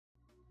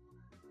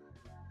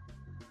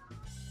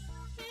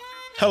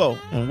Hello,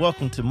 and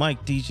welcome to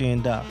Mike, DJ,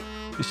 and Doc,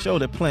 the show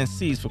that plants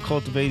seeds for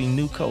cultivating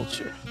new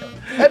culture.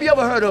 Have you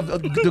ever heard of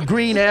the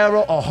Green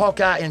Arrow or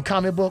Hawkeye in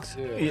comic books?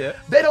 Yeah.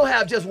 They don't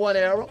have just one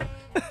arrow.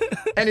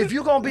 And if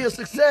you're gonna be a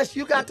success,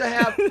 you got to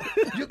have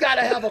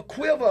a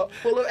quiver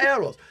full of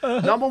arrows.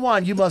 Number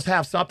one, you must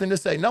have something to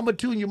say. Number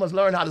two, you must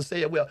learn how to say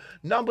it well.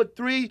 Number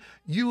three,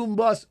 you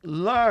must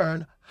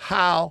learn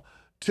how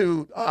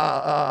to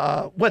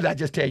what did I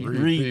just tell you?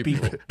 Read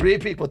people.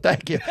 Read people.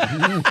 Thank you.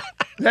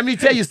 Let me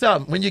tell you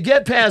something. When you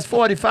get past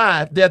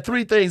 45, there are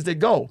three things that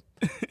go.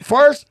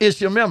 First,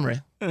 it's your memory.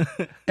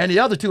 And the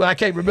other two I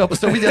can't remember,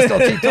 so we just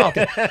gonna keep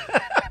talking.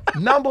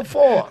 Number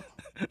four,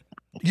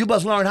 you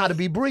must learn how to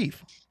be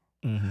brief.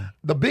 Mm-hmm.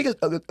 The biggest,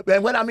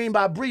 and what I mean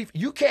by brief,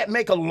 you can't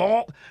make a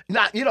long,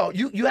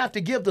 you have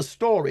to give the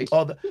story.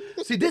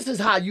 See, this is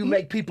how you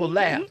make people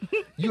laugh.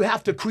 You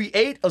have to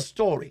create a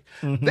story.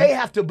 Mm-hmm. They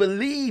have to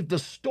believe the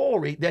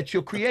story that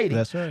you're creating.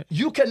 That's right.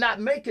 You cannot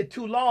make it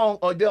too long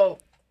or they'll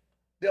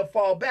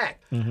fall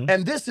back. Mm-hmm.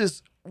 And this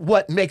is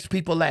what makes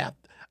people laugh.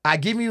 I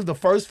give you the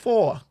first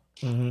four,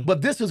 mm-hmm.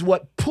 but this is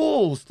what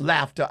pulls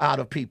laughter out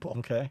of people.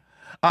 Okay.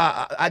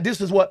 This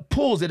is what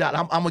pulls it out.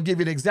 I'm going to give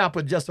you an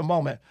example in just a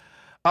moment.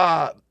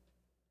 The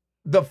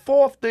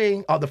fifth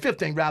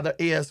thing rather,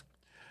 is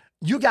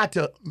you got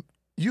to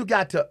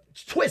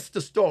twist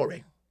the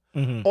story,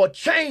 mm-hmm. or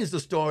change the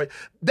story.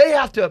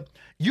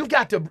 You've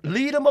got to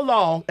lead them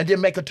along and then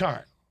make a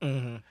turn.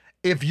 Mm-hmm.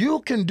 If you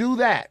can do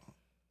that,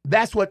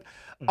 that's what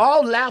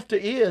all laughter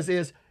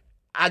is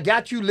I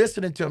got you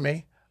listening to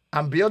me.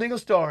 I'm building a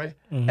story,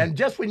 mm-hmm. and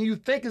just when you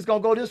think it's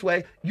going to go this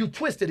way, you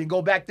twist it and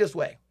go back this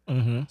way.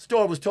 Mm-hmm.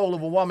 Story was told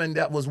of a woman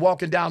that was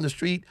walking down the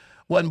street,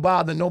 wasn't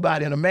bothering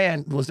nobody, and a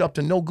man was up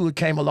to no good,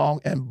 came along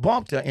and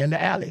bumped her in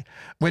the alley.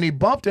 When he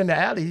bumped her in the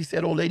alley, he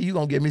said, "Oh, lady, you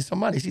gonna give me some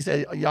money?" She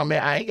said, "Young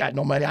man, I ain't got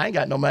no money.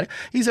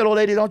 He said, "Oh,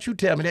 lady, don't you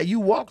tell me that. You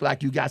walk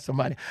like you got some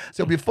money."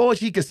 So before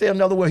she could say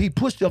another word, he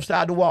pushed her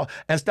upside the wall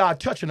and started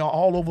touching her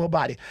all over her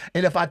body.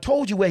 And if I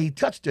told you where he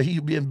touched her,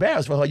 you'd be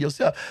embarrassed for her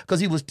yourself,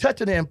 because he was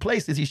touching her in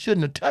places he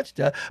shouldn't have touched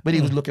her, but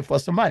he was looking for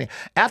some money.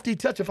 After he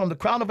touched her from the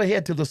crown of her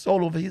head to the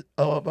sole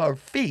of her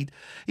feet,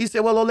 he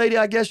said, "Well, old lady,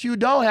 I guess you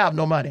don't have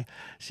no money."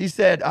 She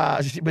said,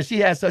 but she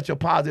had such a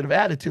positive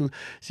attitude.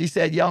 She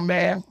said, "Young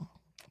man,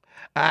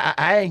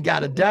 I ain't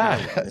got a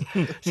dime."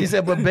 She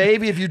said, "But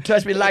baby, if you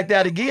touch me like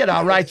that again,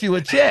 I'll write you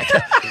a check."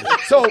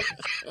 So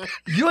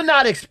you're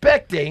not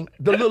expecting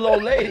the little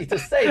old lady to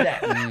say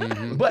that.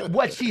 Mm-hmm. But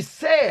what she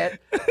said,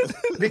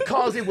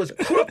 because it was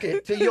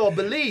crooked to your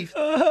belief,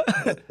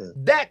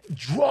 that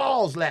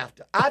draws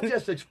laughter. I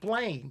just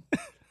explained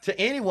to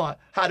anyone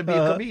how to be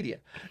a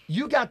comedian.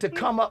 You got to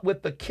come up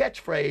with the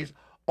catchphrase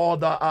or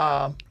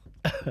the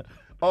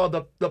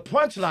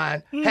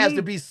punchline has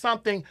to be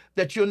something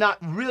that you're not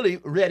really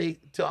ready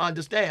to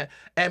understand.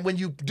 And when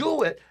you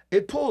do it,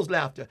 it pulls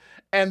laughter.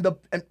 And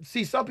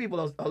see, some people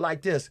are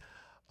like this.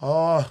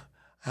 "Oh,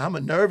 I'm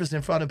nervous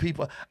in front of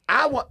people."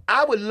 I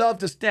would love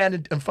to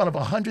stand in front of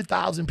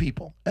 100,000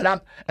 people. And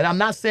I'm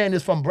not saying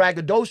this from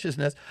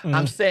braggadociousness. Mm-hmm.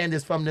 I'm saying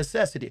this from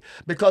necessity.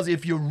 Because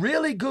if you're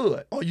really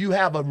good, or you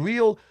have a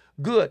real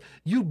good,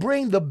 you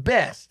bring the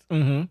best.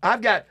 Mm-hmm. I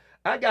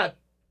got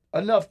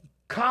enough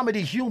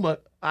comedy humor.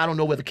 I don't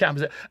know where the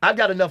camera's at. I've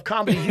got enough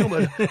comedy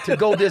humor to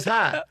go this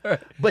high.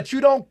 But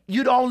you'd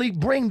only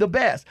bring the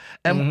best.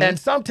 And mm-hmm. and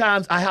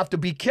sometimes I have to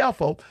be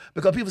careful,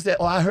 because people say,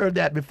 "Oh, I heard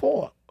that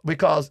before,"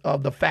 because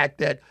of the fact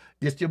that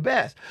it's your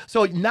best.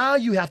 So now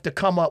you have to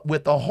come up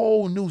with a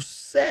whole new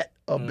set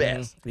of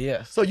best.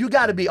 Yes. So you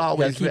got to be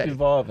always keep ready.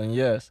 Evolving,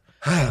 yes.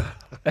 Man,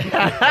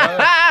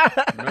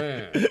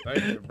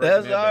 thank you for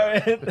That's all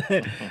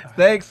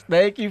right.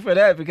 Thank you for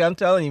that, because I'm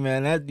telling you,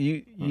 man, that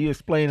you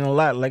explaining a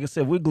lot. Like I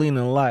said, we're gleaning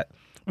a lot.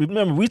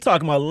 Remember, we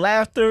talking about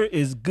laughter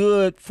is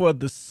good for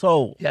the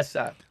soul. Yes,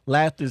 sir.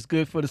 Laughter is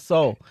good for the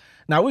soul.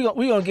 Now we're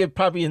gonna get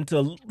probably into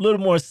a little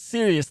more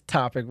serious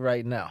topic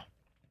right now.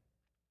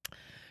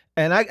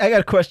 And I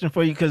got a question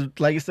for you, because,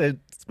 like I said,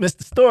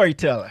 Mr.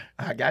 Storyteller.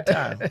 I got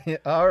time.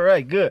 All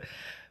right, good.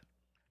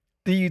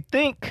 Do you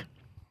think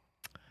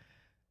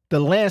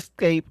the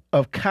landscape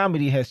of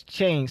comedy has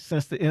changed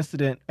since the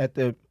incident at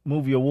the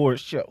movie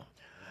awards show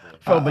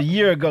from a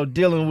year ago,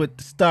 dealing with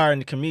the star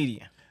and the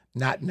comedian?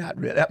 Not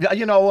really.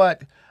 You know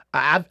what?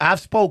 I've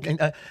spoken.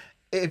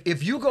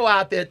 If you go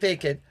out there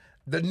thinking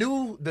the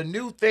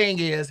new thing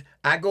is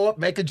I go up,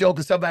 make a joke,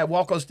 and somebody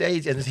walk on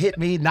stage and hit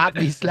me, knock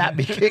me, slap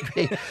me, kick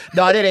me.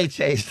 No, that ain't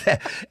changed.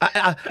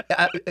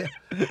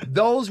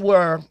 Those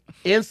were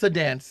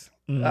incidents.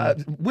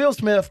 Will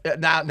Smith.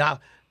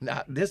 Now,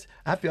 this,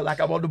 I feel like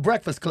I'm on the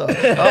Breakfast Club.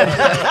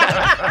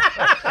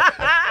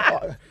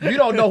 You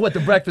don't know what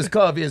the Breakfast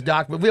Club is,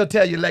 Doc, but we'll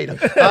tell you later.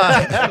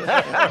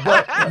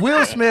 But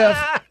Will Smith,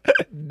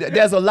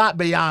 there's a lot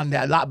beyond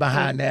that, a lot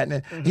behind that.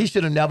 And he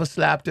should have never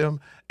slapped him.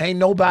 Ain't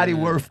nobody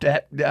worth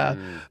that.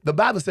 The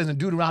Bible says in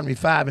Deuteronomy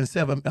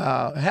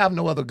 5:7, have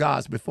no other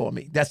gods before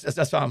me. That's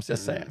what I'm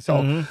just saying.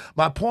 So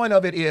my point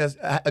of it is,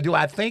 do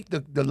I think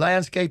the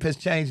landscape has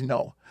changed?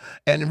 No.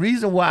 And the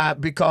reason why,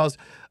 because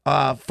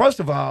first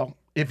of all,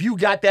 if you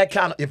got that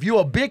kind of, if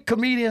you're a big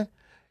comedian,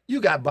 you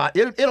got bought.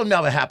 It'll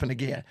never happen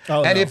again.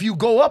 Oh, and no. if you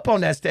go up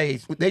on that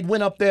stage, they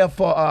went up there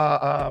for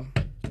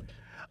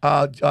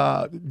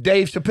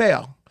Dave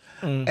Chappelle.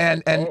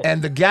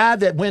 And the guy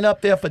that went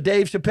up there for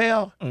Dave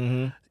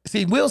Chappelle,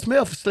 see, Will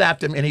Smith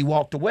slapped him and he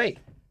walked away.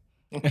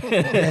 and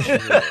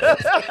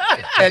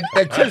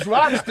Chris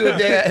Rock stood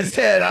there and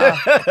said,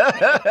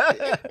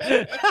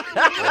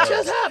 what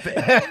just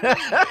happened?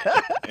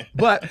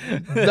 But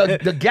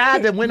the guy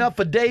that went up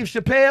for Dave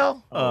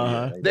Chappelle,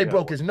 they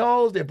broke his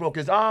nose, they broke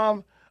his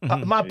arm.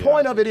 My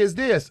point of it is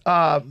this.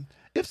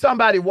 If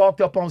somebody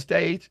walked up on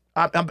stage,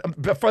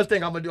 the first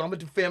thing I'm gonna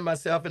defend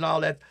myself and all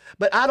that.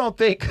 But I don't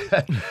think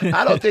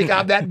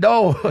I'm that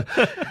dull.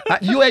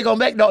 You ain't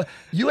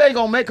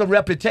gonna make a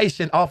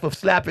reputation off of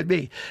slapping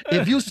me.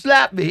 If you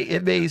slap me,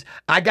 it means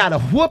I gotta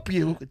whoop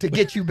you to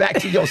get you back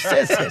to your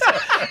senses.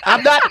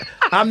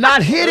 I'm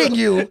not hitting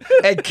you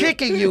and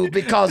kicking you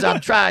because I'm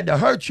trying to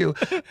hurt you.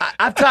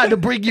 I'm trying to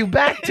bring you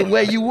back to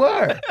where you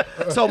were.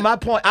 So my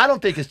point, I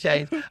don't think it's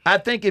changed. I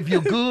think if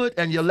you're good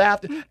and you're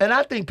laughing, and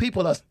I think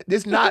people are.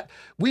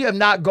 We have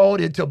not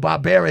gone into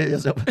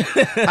barbarism.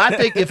 I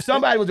think if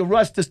somebody was to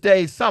rush the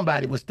stage,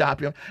 somebody would stop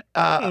him.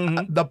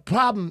 The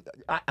problem,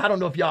 I don't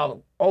know if y'all are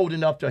old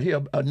enough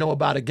to know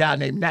about a guy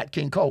named Nat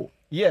King Cole.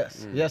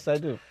 Yes, yes, I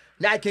do.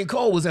 Nat King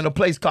Cole was in a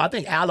place called, I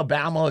think,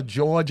 Alabama or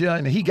Georgia,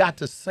 and he got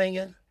to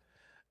singing.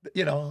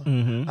 You know,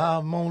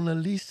 Mona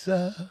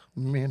Lisa,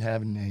 men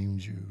have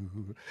named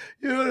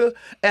you.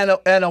 And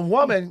a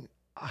woman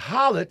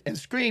hollered and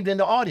screamed in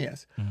the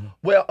audience.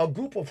 Well, a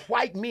group of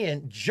white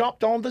men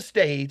jumped on the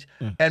stage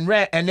and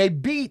ran, and they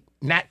beat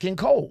Nat King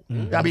Cole.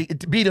 I mean,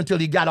 beat him until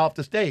he got off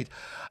the stage.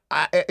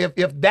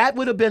 If that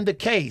would have been the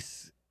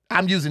case,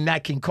 I'm using Nat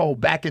King Cole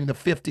back in the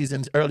 50s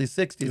and early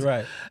 60s.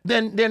 Right.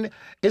 Then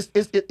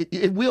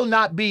it will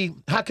not be,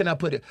 how can I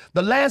put it?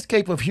 The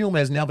landscape of humor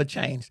has never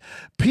changed.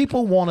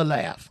 People want to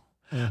laugh.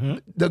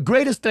 The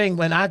greatest thing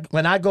when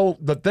I go,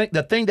 the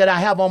thing that I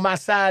have on my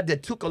side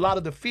that took a lot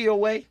of the fear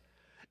away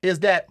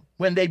is that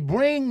when they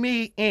bring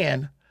me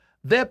in,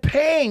 they're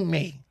paying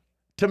me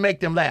to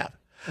make them laugh.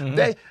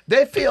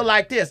 They feel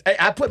like this.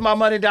 I put my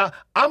money down.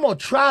 I'm gonna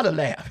try to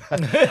laugh.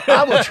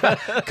 I'm gonna try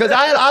because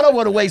I don't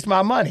want to waste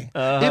my money.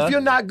 If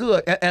you're not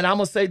good, and I'm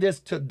gonna say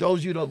this to those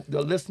of you that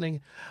are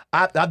listening,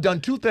 I've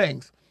done two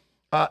things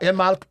in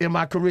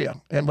my career,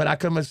 and when I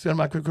come into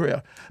my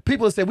career,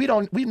 people say we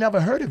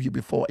never heard of you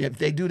before. If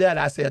they do that,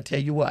 I say, I'll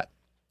tell you what.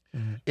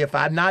 If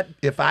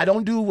I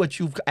don't do what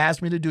you've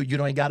asked me to do, you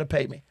don't got to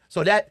pay me.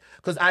 So that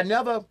because I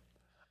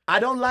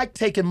don't like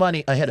taking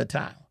money ahead of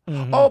time.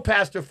 Oh,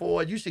 Pastor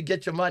Ford, you should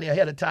get your money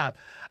ahead of time.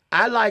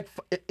 I like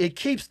it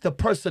keeps the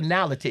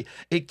personality.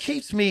 It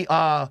keeps me it's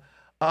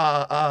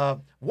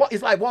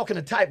like walking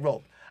a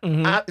tightrope.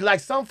 Like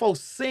some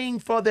folks sing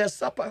for their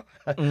supper.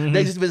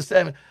 They just been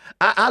saying,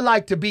 I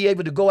like to be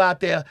able to go out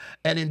there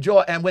and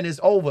enjoy. And when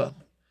it's over,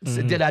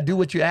 say, did I do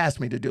what you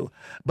asked me to do?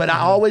 But I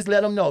always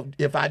let them know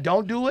if I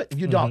don't do it,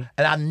 you don't.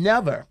 And I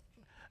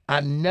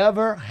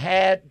never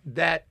had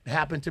that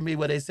happen to me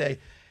where they say,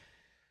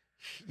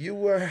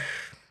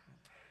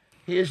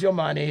 here's your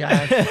money.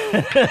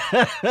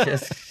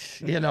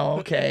 Just,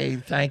 okay,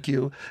 thank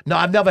you. No,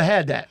 I've never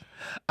had that.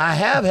 I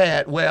have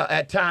had where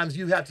at times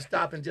you have to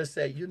stop and just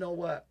say, you know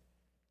what?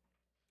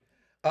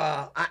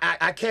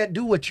 I can't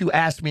do what you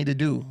asked me to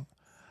do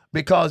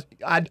because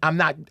I'm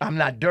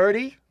not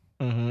dirty.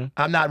 I'm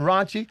not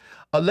raunchy.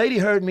 A lady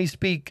heard me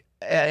speak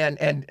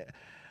and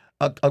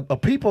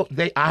people,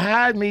 they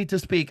hired me to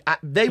speak.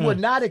 They were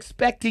not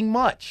expecting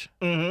much.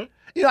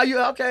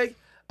 Okay.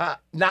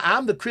 Now,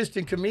 I'm the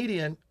Christian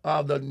comedian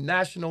of the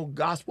National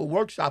Gospel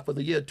Workshop for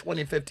the year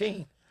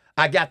 2015.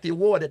 I got the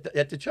award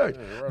at the church.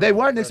 They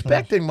weren't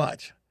expecting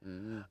much.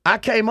 I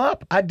came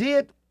up. I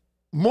did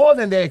more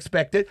than they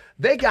expected.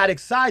 They got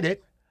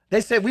excited.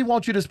 They said, we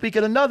want you to speak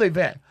at another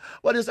event.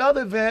 Well, this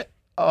other event,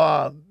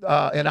 and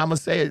I'm going to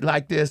say it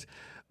like this,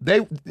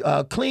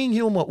 clean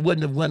humor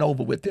wouldn't have went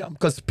over with them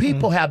because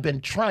people have been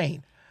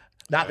trained.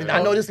 Now,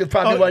 I know this is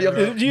probably one of your...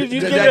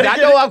 I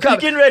know I'm coming.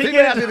 Getting ready.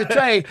 People have been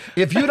trained.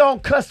 If you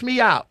don't cuss me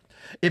out,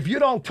 if you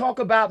don't talk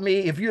about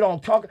me, if you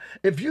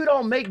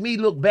don't make me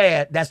look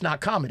bad, that's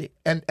not comedy.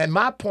 And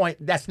my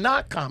point, that's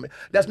not comedy.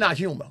 That's not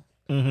humor.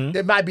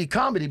 It might be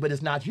comedy, but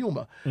it's not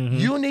humor.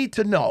 You need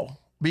to know,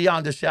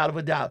 beyond a shadow of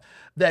a doubt,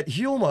 that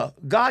humor,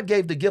 God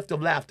gave the gift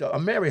of laughter. A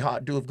merry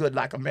heart doeth good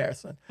like a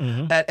medicine.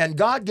 And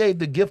God gave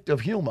the gift of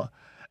humor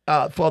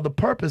for the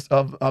purpose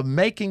of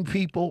making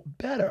people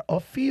better or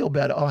feel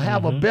better or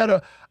have a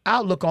better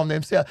outlook on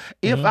themselves.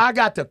 If I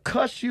got to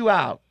cuss you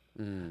out,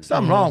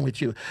 something wrong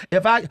with you.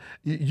 If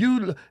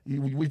you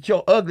with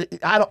your ugly,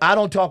 I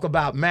don't talk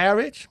about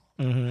marriage.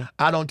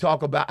 I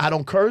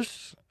don't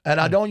curse, and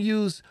I don't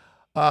use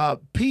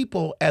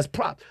people as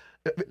props.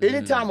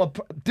 Anytime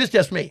this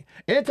just me.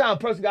 Anytime a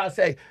person gotta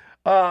say,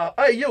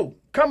 "Hey, you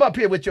come up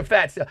here with your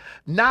fat self,"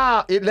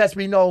 now it lets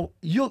me know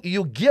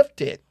you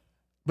gifted.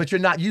 But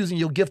you're not using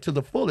your gift to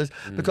the fullest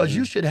because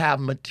you should have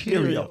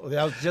material.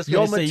 I was just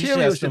your gonna say,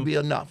 material should be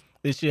enough.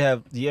 It should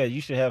have,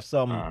 you should have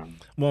some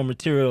more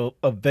material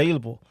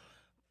available.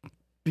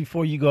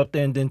 before you go up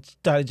there and then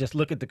try to just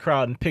look at the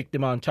crowd and pick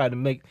them out and try to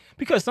make,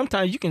 because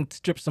sometimes you can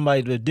strip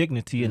somebody of their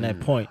dignity in that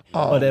point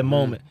or that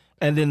moment.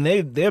 And then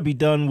they'll be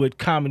done with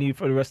comedy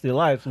for the rest of their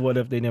lives. What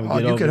if they never get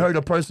over You can it? hurt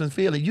a person's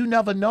feeling. You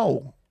never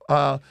know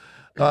a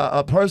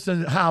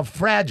person how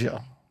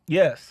fragile.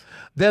 Yes.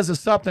 There's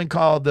something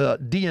called the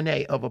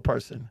DNA of a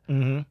person.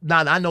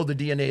 Now, I know the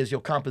DNA is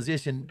your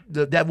composition.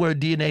 That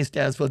word DNA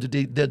stands for the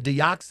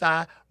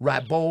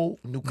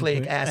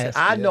deoxyribonucleic acid.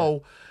 I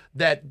know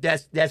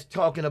that's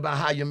talking about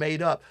how you're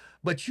made up.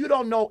 But you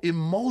don't know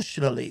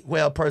emotionally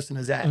where a person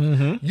is at.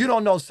 You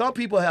don't know. Some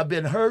people have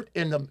been hurt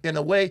in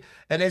a way,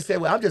 and they say,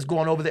 well, I'm just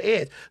going over the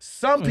edge.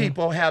 Some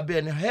people have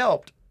been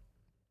helped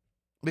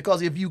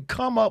because if you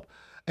come up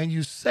and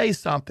you say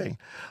something,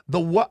 the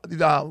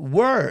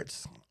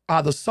words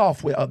are the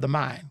software of the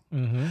mind.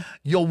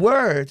 Your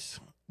words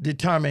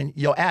determine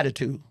your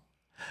attitude.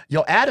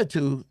 Your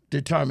attitude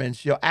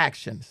determines your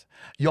actions.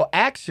 Your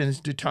actions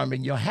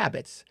determine your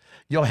habits.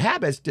 Your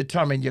habits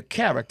determine your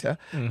character.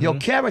 Your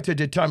character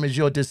determines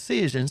your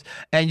decisions,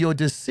 and your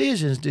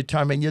decisions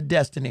determine your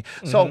destiny.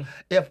 So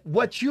if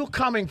what you're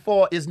coming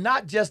for is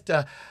not just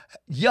a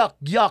yuck,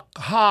 yuck,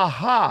 ha,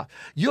 ha,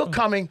 you're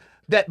coming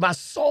that my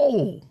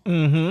soul,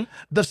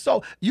 the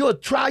soul, you're a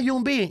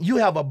triune being. You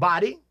have a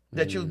body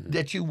that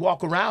you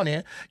walk around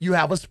in. You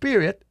have a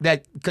spirit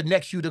that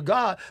connects you to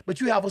God,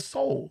 but you have a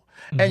soul.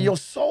 And your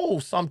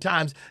soul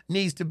sometimes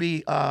needs to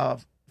be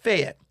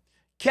fed.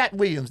 Cat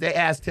Williams, they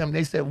asked him,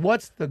 they said,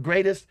 what's the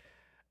greatest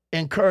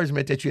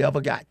encouragement that you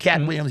ever got?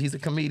 Cat Williams, he's a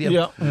comedian.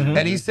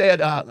 And he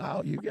said,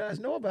 oh, you guys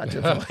know about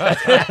this.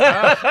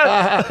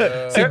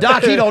 See,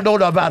 Doc, he don't know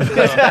nothing about it.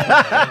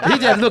 He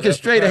just looking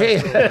straight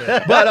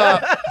ahead.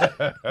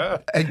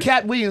 But and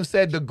Cat Williams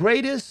said the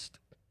greatest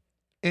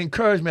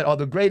encouragement or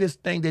the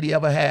greatest thing that he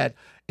ever had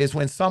is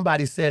when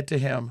somebody said to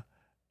him,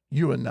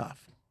 you're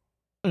enough.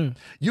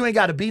 You ain't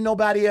got to be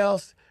nobody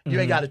else. You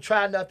ain't got to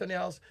try nothing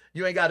else.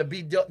 You ain't got to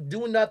be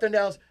doing nothing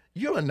else.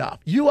 You're enough.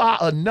 You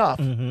are enough,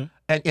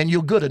 and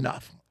you're good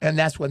enough. And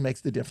that's what makes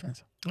the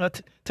difference. I'll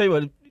tell you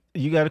what,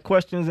 you got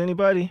questions,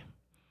 anybody?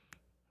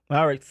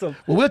 All right, so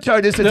well, we'll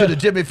turn this into the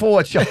Jimmy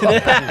Ford show.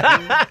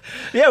 Yeah,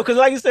 because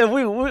like you said,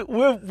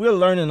 we're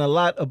learning a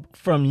lot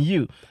from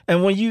you.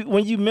 And when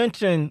you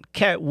mention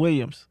Cat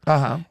Williams,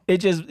 it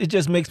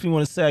just makes me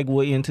want to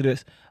segue into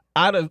this.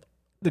 Out of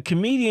the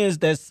comedians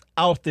that's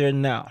out there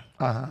now,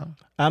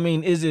 I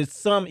mean, is it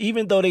some,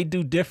 even though they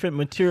do different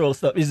material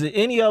stuff, is it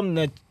any of them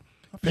that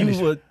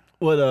you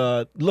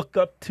would look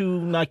up to,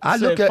 like you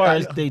said, as far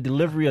as their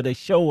delivery or their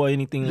show or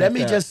anything like that? Let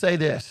me just say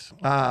this,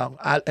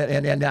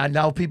 and I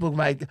know people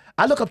might,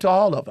 I look up to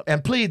all of them.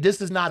 And please,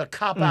 this is not a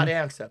cop-out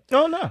answer.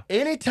 Oh, no.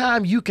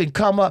 Anytime you can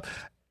come up,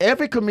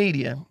 every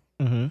comedian,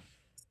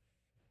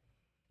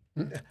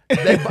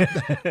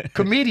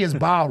 comedians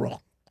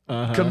borrow.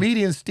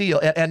 Comedians steal,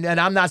 and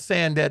I'm not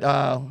saying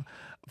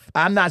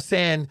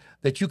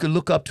that you can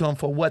look up to them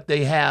for what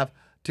they have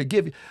to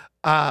give you,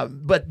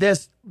 but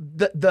there's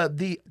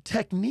the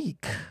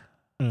technique.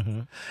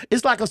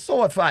 It's like a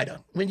sword fighter.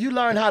 When you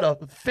learn how to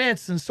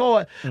fence and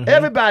sword,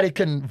 everybody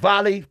can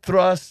volley,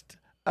 thrust,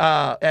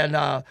 and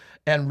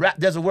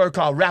there's a word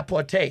called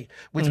rapporte,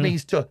 which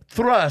means to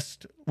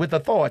thrust with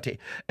authority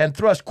and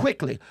thrust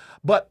quickly.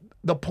 But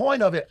the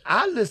point of it,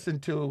 I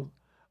listen to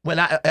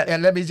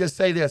and let me just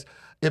say this.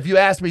 If you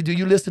ask me, do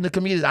you listen to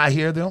comedians? I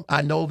hear them.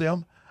 I know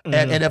them.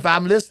 And if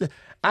I'm listening,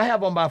 I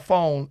have on my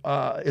phone,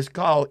 it's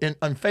called,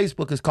 on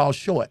Facebook, it's called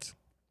Shorts.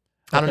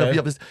 I don't know if you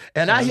ever,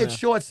 and I hit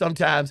shorts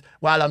sometimes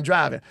while I'm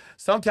driving.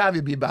 Sometimes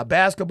it'd be about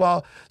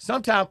basketball.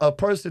 Sometimes a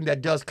person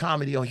that does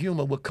comedy or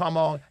humor will come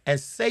on and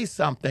say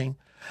something.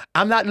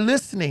 I'm not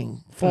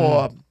listening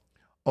for,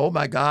 oh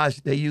my gosh,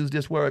 they use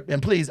this word.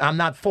 And please, I'm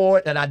not for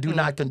it, and I do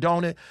not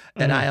condone it,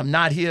 and I am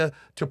not here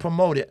to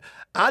promote it.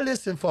 I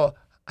listen for,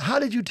 how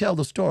did you tell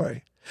the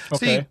story?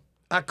 See,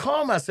 I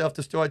call myself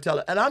the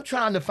storyteller, and I'm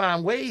trying to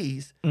find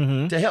ways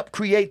to help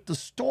create the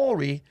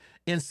story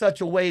in such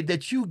a way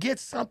that you get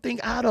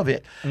something out of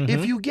it.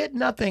 If you get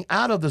nothing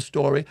out of the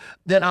story,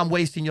 then I'm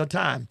wasting your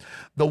time.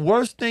 The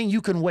worst thing you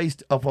can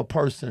waste of a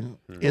person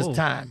is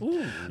time.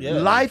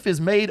 Life is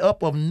made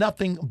up of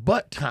nothing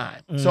but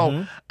time.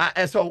 So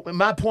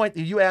my point,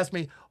 you asked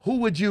me, who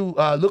would you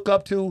look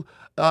up to?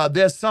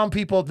 There's some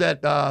people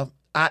that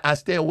I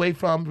stay away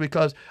from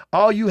because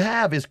all you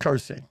have is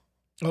cursing.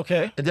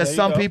 Okay. There's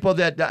some people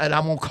that, and I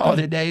won't call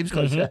their names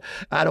because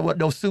I don't want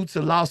no suits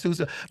or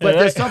lawsuits. But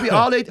there's some people,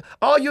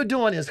 all you're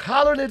doing is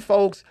hollering at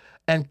folks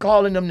and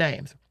calling them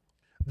names.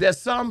 There's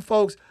some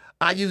folks,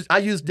 I use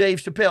Dave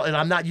Chappelle, and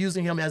I'm not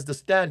using him as the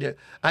standard.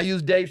 I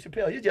use Dave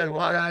Chappelle. He just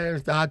walk out there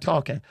and start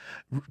talking.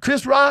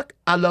 Chris Rock,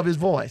 I love his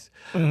voice.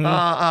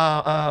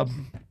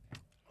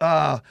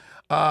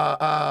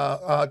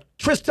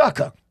 Tris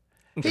Tucker,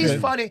 he's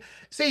funny.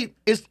 See,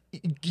 it's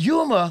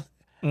humor.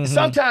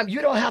 Sometimes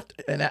you don't have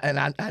to, and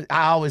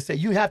I always say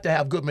you have to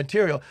have good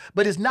material,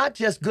 but it's not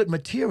just good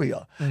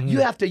material.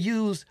 You have to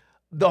use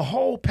the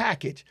whole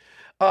package.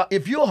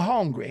 If you're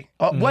hungry,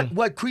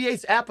 what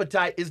creates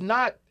appetite is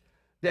not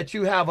that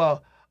you have a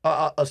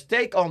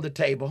steak on the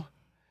table.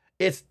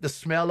 It's the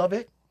smell of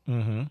it.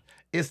 Mm-hmm.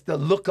 It's the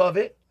look of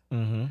it.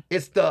 Mm-hmm.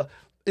 It's the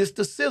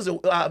sizzle.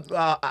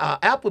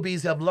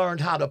 Applebee's have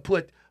learned how to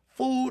put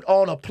food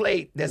on a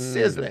plate that's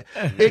sizzling.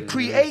 It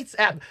creates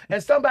and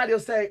somebody will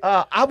say,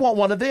 I want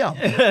one of them,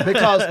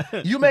 because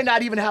you may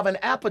not even have an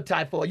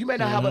appetite for it. You may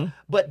not have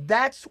but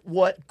that's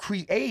what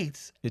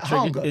creates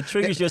hunger. It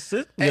triggers your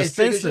senses.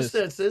 Triggers your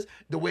senses,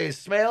 the way it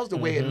smells, the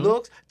way it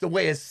looks, the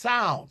way it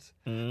sounds,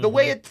 the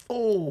way it,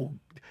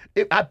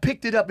 I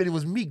picked it up and it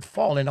was meat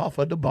falling off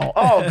of the bone.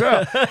 Oh,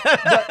 girl.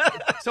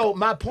 So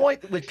my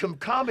point with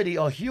comedy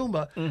or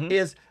humor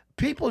is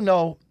people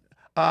know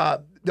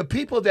the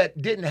people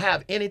that didn't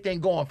have anything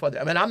going for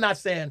them. And I'm not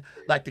saying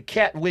like the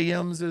Cat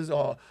Williamses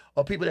or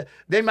people that,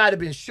 they might have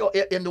been short.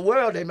 In the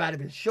world, they might have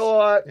been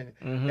short,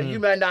 and you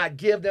might not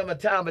give them a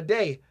time of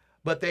day,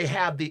 but they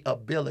have the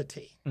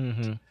ability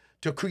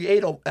to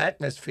create an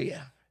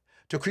atmosphere,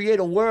 to create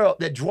a world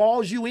that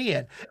draws you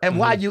in. And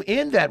while you're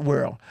in that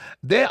world,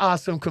 there are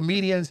some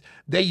comedians,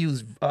 they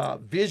use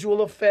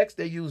visual effects,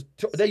 they use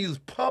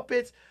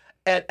puppets.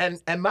 And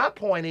my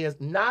point is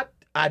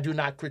I do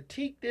not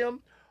critique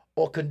them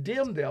or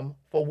condemn them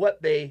for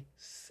what they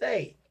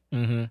say.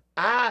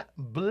 I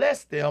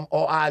bless them,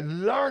 or I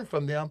learn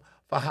from them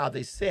for how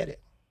they said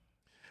it.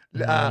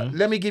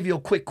 Let me give you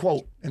a quick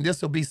quote, and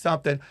this will be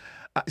something.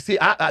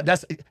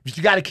 That's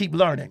you got to keep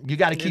learning. You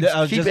got to keep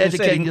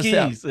educating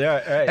yourself.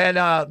 Yeah, right.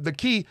 And the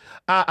key,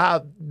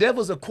 there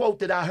was a quote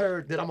that I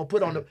heard that I'm gonna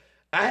put on the.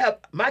 I have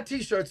my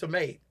T-shirts are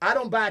made. I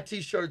don't buy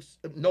T-shirts.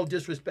 No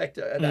disrespect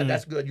to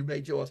that's good. You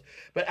made yours,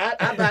 but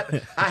I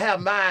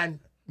have mine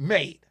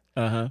made.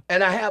 And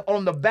I have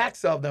on the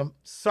backs of them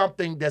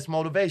something that's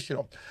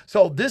motivational.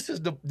 So this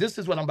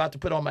is what I'm about to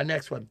put on my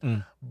next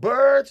one.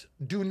 Birds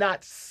do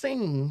not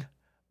sing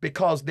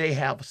because they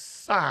have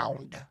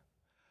sound.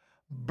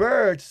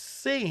 Birds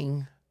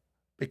sing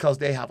because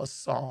they have a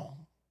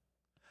song.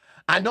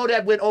 I know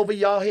that went over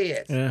your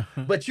heads,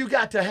 but you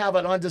got to have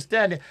an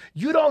understanding.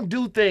 You don't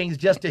do things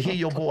just to hear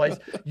your voice.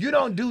 You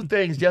don't do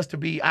things just to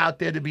be out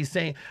there to be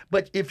seen.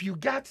 But if you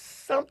got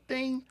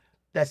something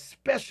that's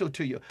special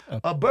to you.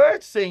 A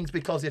bird sings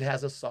because it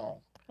has a song,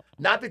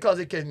 not because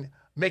it can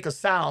make a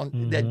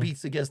sound that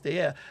beats against the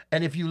air.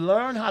 And if you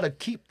learn how to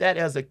keep that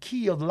as a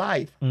key of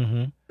life,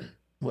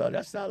 well,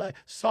 that's not like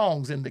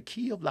songs in the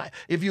key of life.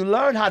 If you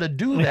learn how to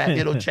do that,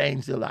 it'll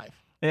change your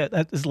life. Yeah,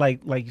 it's like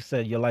you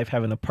said, your life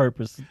having a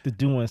purpose to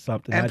doing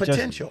something. And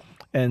potential.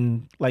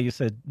 And like you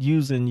said,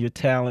 using your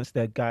talents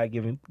that God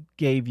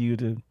gave you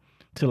to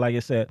like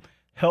you said,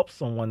 help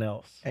someone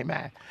else.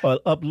 Amen. Or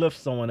uplift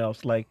someone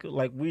else. Like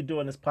we're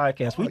doing this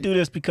podcast. We do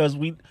this because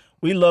we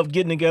love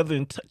getting together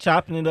and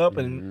chopping it up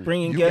and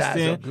bringing guests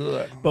in. You guys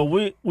are good. But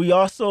we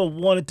also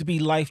want it to be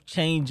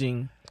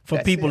life-changing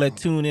for people that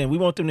tune in. We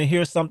want them to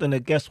hear something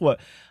that, guess what?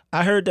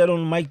 I heard that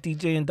on Mike,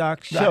 DJ, and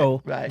Doc's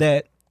show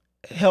that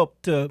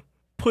helped to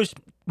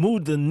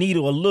move the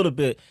needle a little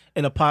bit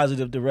in a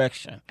positive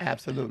direction.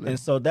 Absolutely. And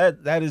so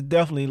that is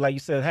definitely, like you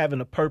said,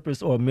 having a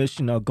purpose or a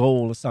mission or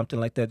goal or something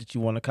like that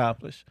you want to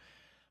accomplish.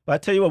 But I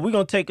tell you what, we're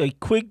going to take a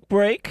quick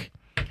break,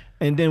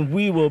 and then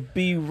we will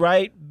be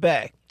right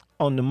back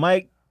on the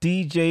Mike,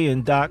 DJ,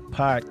 and Doc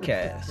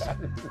podcast.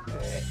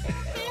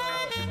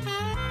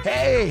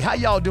 Hey, how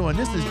y'all doing?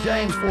 This is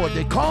James Ford.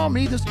 They call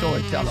me the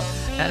Storyteller,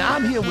 and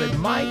I'm here with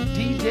Mike,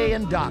 DJ,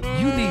 and Doc.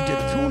 You need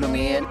to tune them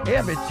in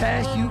every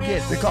chance you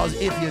get, because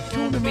if you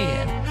tune them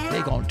in,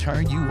 they're going to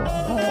turn you on.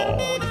 Oh,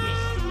 yeah.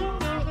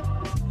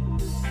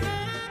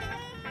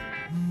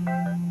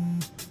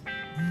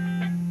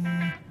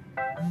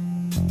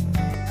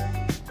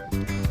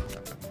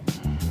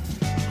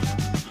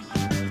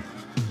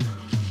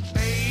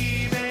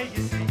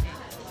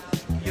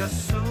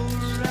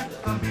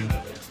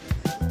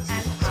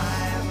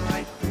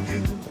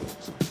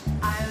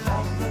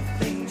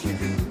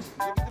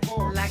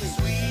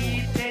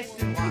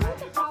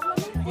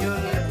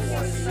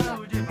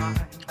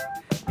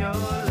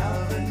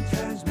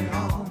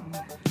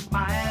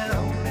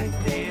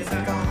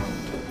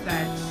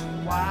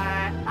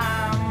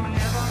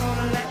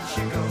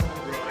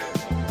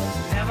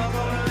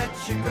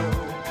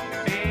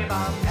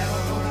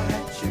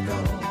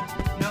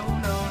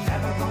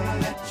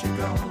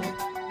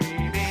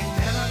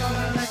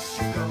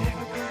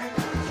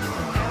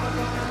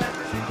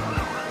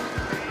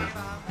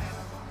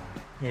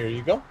 Here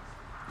you go.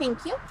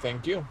 Thank you.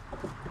 Thank you.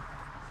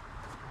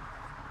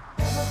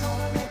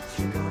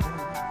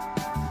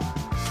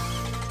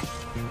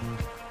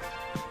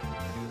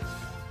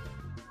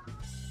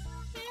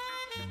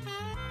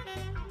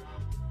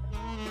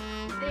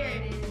 There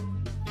it is.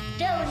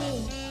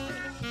 Donate.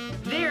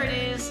 There it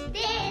is.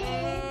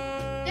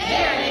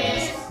 There it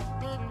is.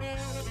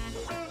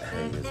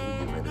 Hey, as we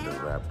get ready to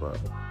wrap up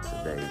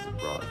today's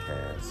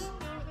broadcast,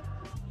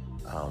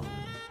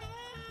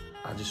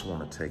 I just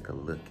want to take a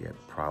look at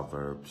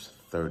Proverbs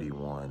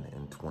 31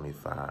 and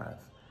 25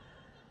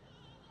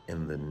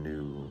 in the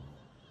New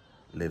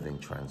Living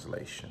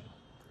Translation.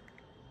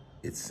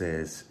 It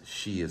says,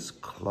 "She is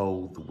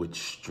clothed with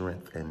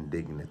strength and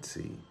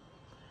dignity,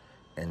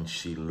 and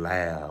she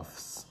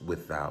laughs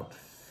without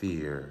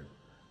fear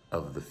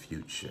of the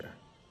future.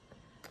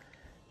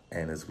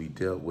 And as we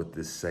dealt with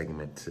this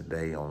segment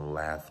today on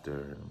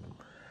laughter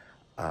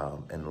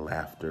and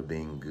laughter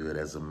being good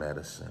as a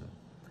medicine,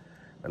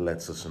 it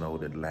lets us know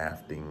that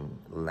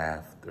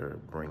laughter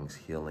brings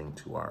healing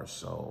to our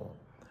soul.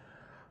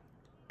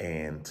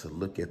 And to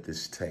look at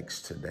this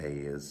text today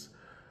is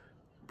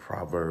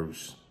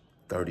Proverbs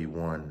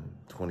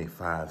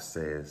 31:25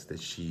 says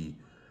that she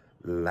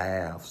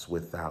laughs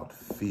without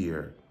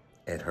fear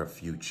at her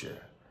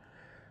future.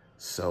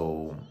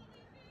 So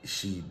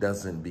she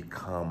doesn't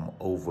become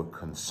over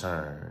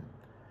concerned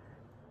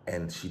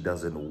and she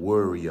doesn't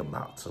worry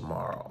about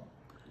tomorrow.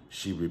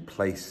 She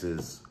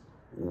replaces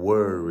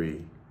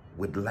worry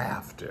with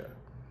laughter.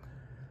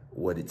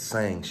 What it's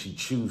saying, she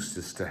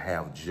chooses to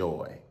have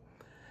joy.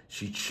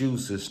 She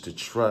chooses to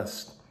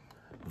trust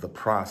the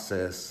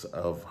process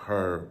of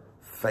her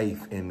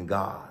faith in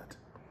God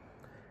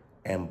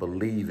and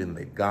believing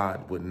that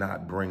God would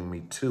not bring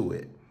me to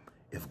it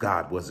if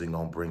God wasn't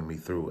going to bring me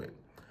through it.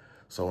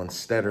 So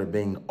instead of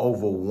being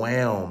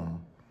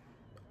overwhelmed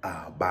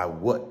by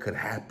what could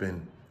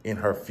happen in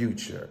her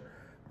future,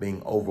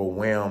 being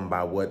overwhelmed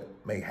by what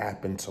may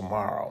happen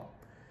tomorrow,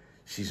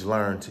 she's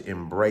learned to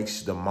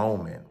embrace the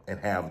moment and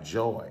have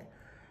joy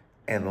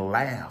and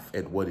laugh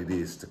at what it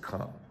is to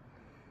come.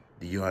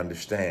 Do you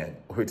understand?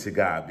 Glory to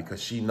God, because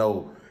she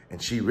knows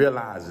and she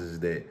realizes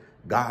that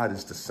God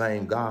is the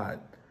same God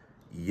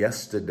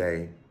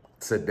yesterday,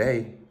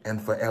 today,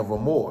 and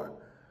forevermore.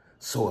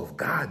 So if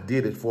God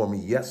did it for me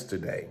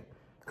yesterday,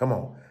 come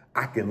on,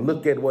 I can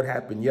look at what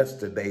happened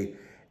yesterday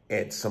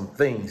at some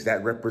things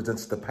that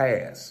represents the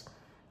past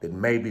that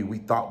maybe we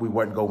thought we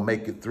weren't going to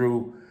make it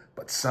through,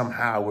 but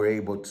somehow we're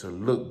able to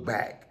look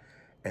back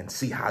and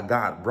see how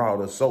God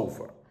brought us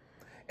over.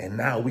 And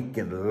now we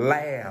can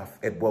laugh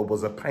at what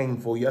was a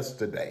painful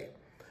yesterday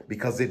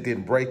because it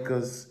didn't break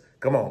us.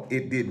 Come on,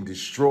 it didn't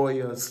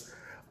destroy us.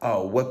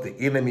 What the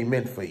enemy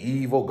meant for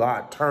evil,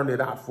 God turned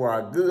it out for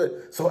our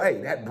good. So, hey,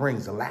 that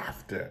brings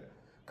laughter.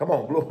 Come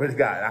on, glory to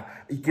God.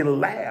 You can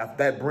laugh.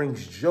 That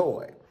brings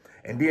joy.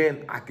 And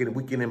then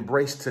we can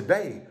embrace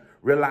today,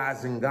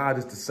 realizing God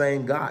is the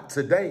same God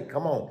today.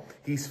 Come on.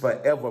 He's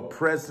forever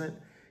present.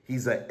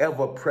 He's an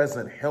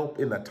ever-present help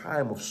in a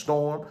time of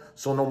storm.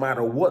 So no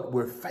matter what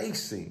we're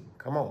facing,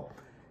 come on,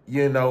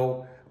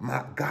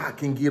 my God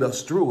can get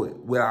us through it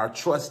with our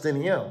trust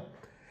in him.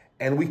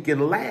 And we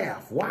can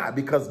laugh. Why?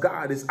 Because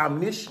God is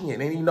omniscient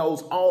and he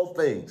knows all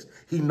things.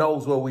 He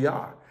knows where we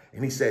are.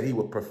 And he said he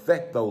would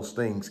perfect those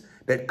things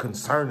that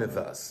concerneth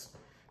us.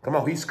 Come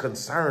on, he's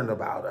concerned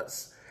about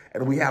us.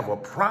 And we have a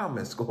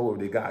promise, glory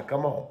to God.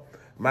 Come on.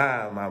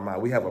 My.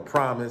 We have a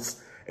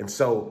promise. And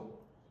so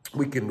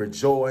we can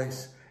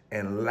rejoice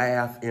and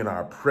laugh in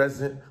our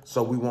present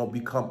so we won't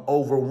become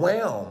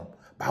overwhelmed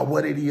by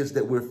what it is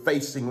that we're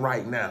facing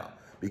right now.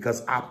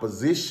 Because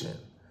opposition,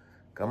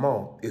 come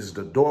on, is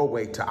the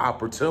doorway to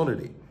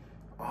opportunity.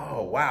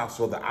 Oh, wow.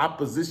 So the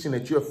opposition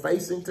that you're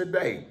facing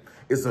today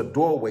is a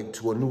doorway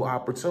to a new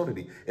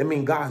opportunity. I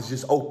mean, God's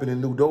just opening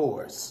new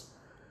doors.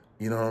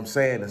 You know what I'm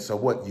saying? And so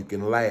what? You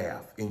can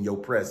laugh in your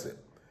present.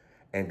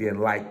 And then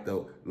like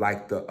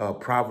the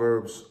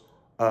Proverbs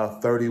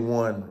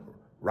 31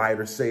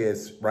 writer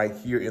says right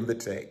here in the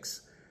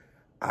text,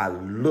 I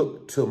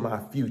look to my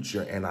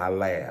future and I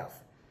laugh.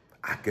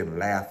 I can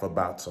laugh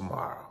about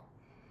tomorrow.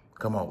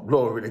 Come on,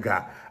 glory to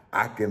God.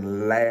 I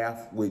can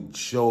laugh with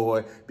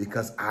joy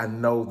because I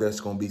know there's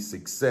going to be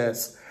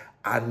success.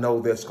 I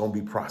know there's going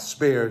to be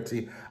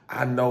prosperity.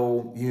 I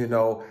know,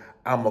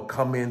 I'm going to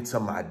come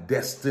into my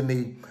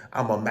destiny.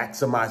 I'm going to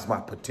maximize my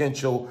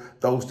potential.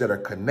 Those that are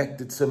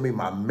connected to me,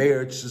 my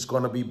marriage is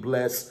going to be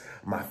blessed.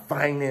 My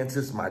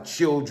finances, my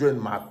children,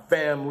 my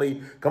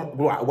family.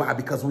 Why?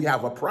 Because we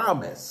have a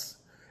promise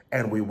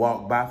and we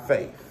walk by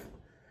faith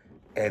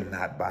and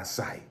not by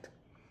sight.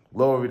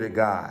 Glory to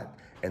God.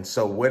 And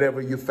so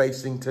whatever you're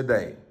facing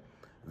today,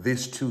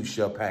 this too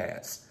shall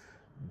pass.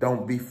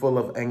 Don't be full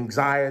of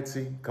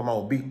anxiety. Come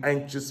on, be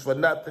anxious for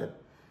nothing.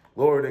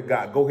 Glory to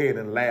God. Go ahead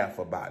and laugh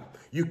about it.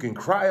 You can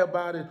cry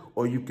about it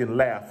or you can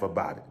laugh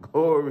about it.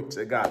 Glory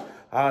to God.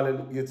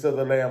 Hallelujah to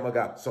the Lamb of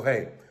God. So,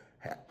 hey,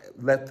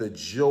 let the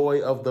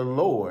joy of the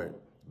Lord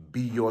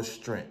be your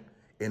strength.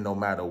 And no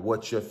matter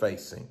what you're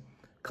facing,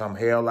 come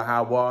hell or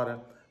high water,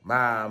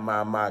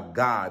 my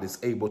God is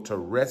able to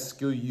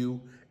rescue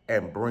you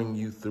and bring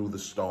you through the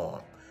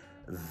storm.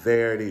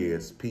 There it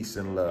is. Peace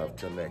and love.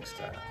 Till next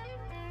time.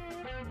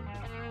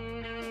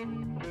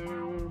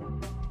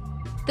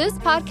 This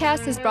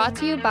podcast is brought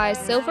to you by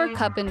Silver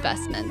Cup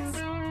Investments.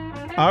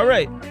 All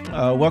right.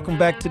 Welcome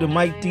back to the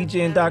Mike,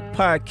 DJ, and Doc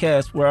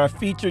podcast, where our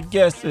featured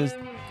guest is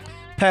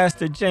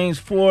Pastor James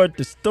Ford,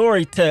 the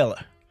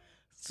storyteller.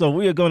 So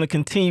we are going to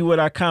continue with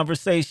our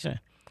conversation.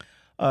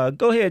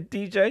 Go ahead,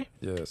 DJ.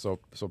 Yeah, so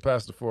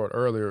Pastor Ford,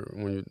 earlier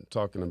when you're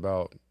talking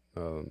about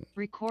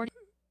Recording.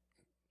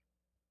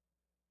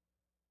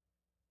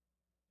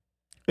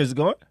 Is it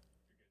going?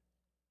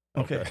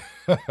 Okay.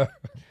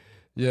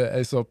 Yeah,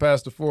 hey, so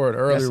Pastor Ford,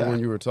 earlier Yes, sir. when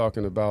you were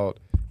talking about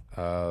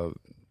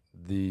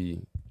the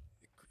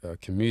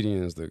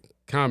comedians, the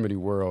comedy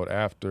world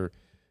after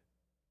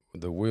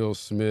the Will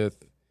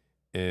Smith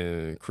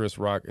and Chris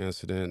Rock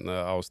incident.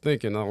 I was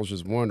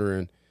just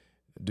wondering,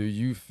 do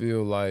you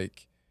feel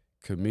like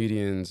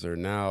comedians are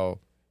now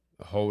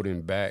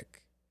holding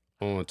back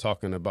on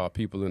talking about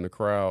people in the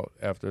crowd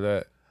after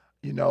that?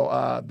 You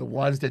know, the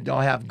ones that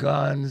don't have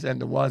guns and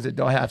the ones that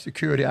don't have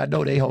security, I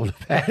know they hold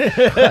it back.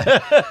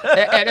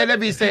 and let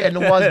me say, and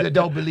the ones that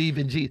don't believe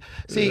in Jesus.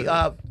 See,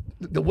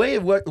 the way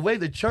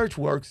the church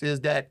works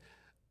is that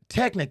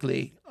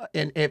technically,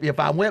 and if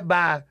I went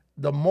by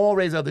the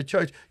mores of the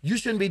church, you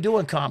shouldn't be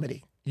doing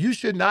comedy. You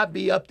should not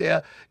be up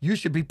there. You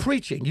should be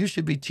preaching. You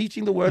should be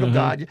teaching the word of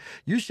God.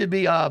 You should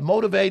be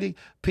motivating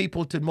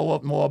people to know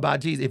more about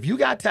Jesus. If you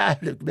got time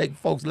to make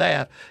folks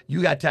laugh,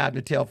 you got time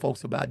to tell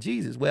folks about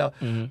Jesus. Well,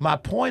 my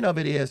point of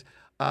it is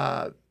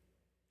I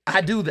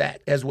do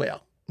that as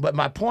well. But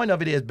my point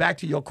of it is, back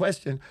to your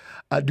question,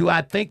 do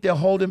I think they're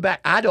holding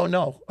back? I don't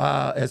know.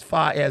 As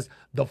far as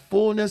the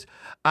fullness,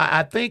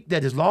 I think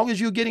that as long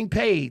as you're getting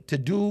paid to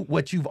do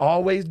what you've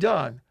always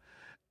done,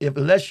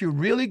 unless you're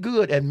really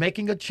good at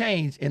making a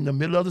change in the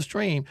middle of the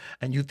stream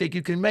and you think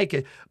you can make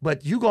it,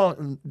 but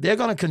they're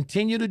going to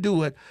continue to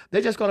do it.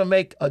 They're just going to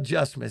make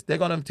adjustments. They're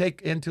going to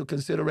take into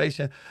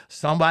consideration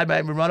somebody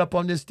might run up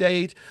on this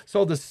stage.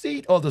 So the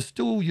seat or the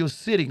stool you're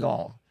sitting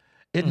on,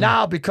 it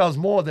now becomes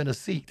more than a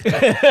seat.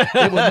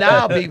 It will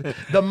now be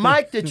the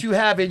mic that you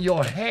have in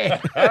your hand.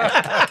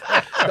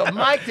 The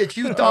mic that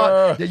you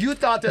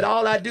thought that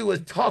all I do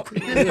is talk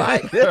with this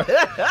mic.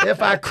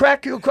 If I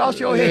crack you across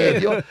your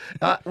head,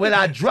 when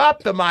I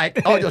drop the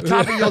mic on the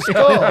top of your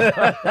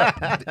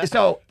skull.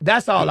 So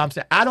that's all I'm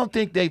saying. I don't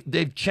think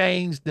they've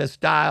changed their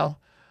style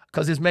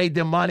because it's made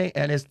them money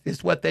and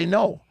it's what they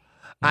know.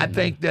 I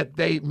think that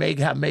they may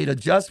have made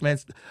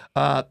adjustments.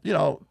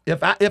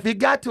 If it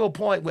got to a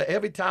point where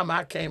every time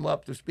I came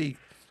up to speak,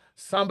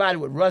 somebody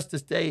would rush the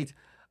stage,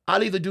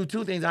 I'll either do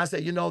two things. I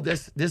say,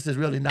 this is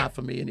really not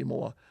for me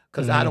anymore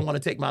because I don't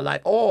want to take my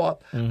life. Or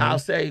I'll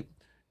say,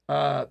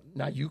 now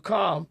you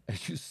come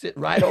and you sit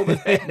right over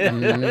there.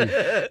 And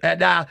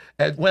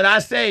when I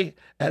say,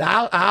 and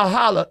I'll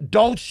holler,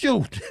 don't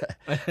shoot.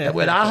 And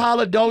when I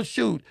holler, don't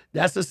shoot,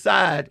 that's a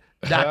sign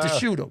not to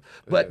shoot them.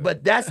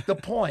 But that's the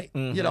point.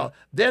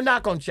 They're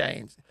not going to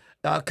change.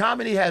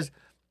 Comedy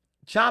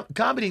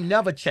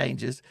never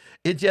changes.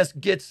 It just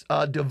gets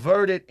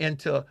diverted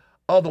into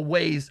other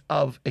ways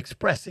of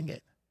expressing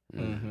it.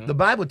 The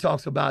Bible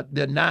talks about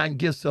the 9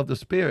 gifts of the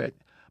Spirit,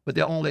 but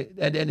they're only,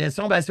 and then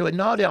somebody said,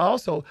 no, there are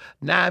also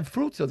 9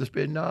 fruits of the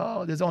Spirit.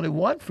 No, there's only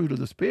one fruit of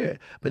the Spirit,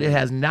 but it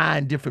has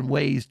 9 different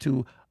ways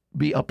to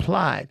be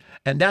applied.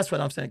 And that's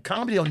what I'm saying.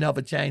 Comedy will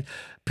never change.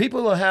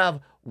 People will have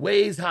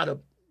ways how to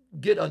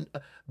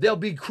they'll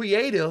be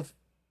creative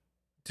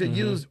to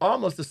use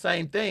almost the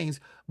same things,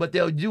 but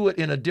they'll do it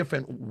in a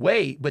different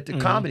way, but the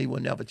comedy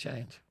will never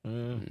change.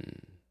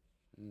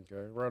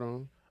 Okay, right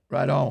on.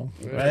 Right on.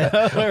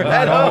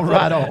 Right on.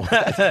 Right on.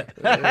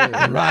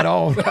 Right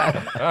on.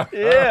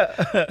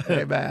 Yeah.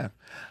 Amen.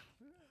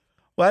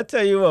 Well, I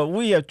tell you what,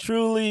 we have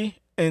truly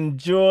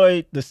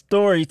enjoyed the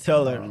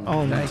storyteller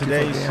on Thank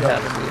today's you for show.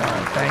 having me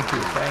on. Thank you.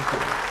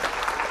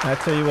 I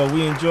tell you what,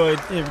 we enjoyed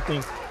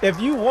everything. If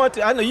you want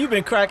to, I know you've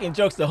been cracking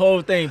jokes the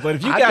whole thing, but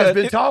if you I've guys just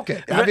been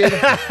talking. I mean,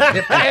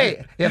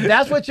 if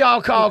that's what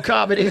y'all call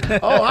comedy,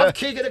 I'm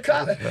king of the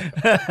comedy.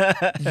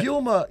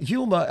 Humor,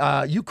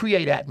 you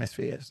create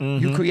atmospheres.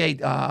 You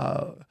create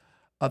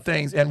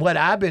things. And what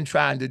I've been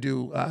trying to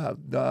do,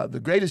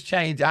 the greatest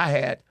change I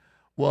had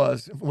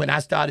was when I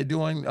started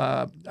doing,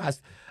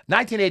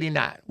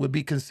 1989 would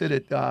be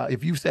considered,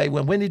 if you say,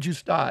 when did you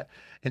start?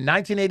 In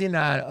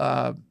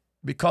 1989,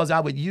 because I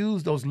would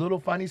use those little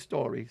funny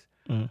stories,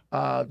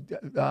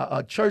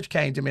 a church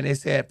came to me and they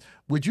said,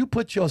 would you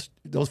put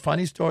those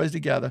funny stories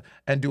together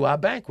and do our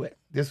banquet?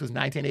 This was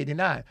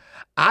 1989.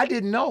 I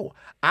didn't know.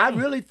 I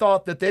really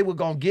thought that they were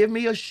going to give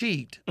me a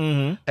sheet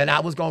and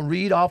I was going to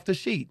read off the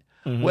sheet.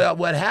 Well,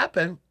 what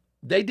happened,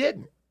 they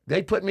didn't.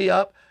 They put me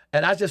up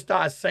and I just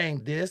started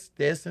saying this,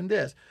 this, and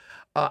this.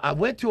 I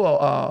went to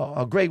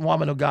a great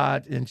woman of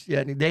God and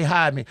they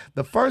hired me.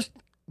 The first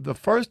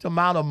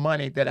amount of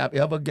money that I've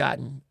ever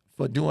gotten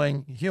for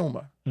doing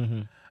humor,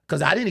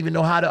 because I didn't even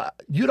know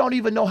you don't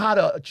even know how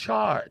to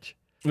charge.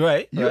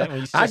 Right.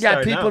 I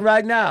got people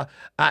right now,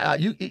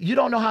 you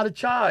don't know how to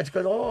charge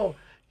because,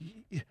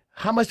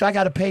 how much do I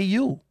got to pay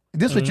you?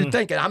 This is what you're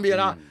thinking. I mean,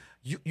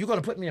 you're going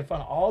to put me in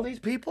front of all these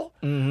people?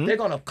 They're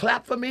going to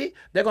clap for me?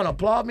 They're going to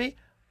applaud me?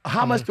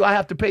 How much do I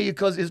have to pay you?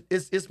 Because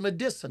it's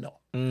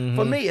medicinal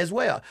for me as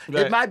well.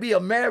 Right. It might be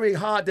very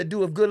hard to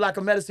do a good like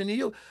a medicine to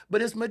you,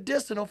 but it's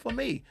medicinal for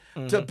me.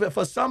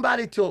 For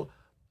somebody to,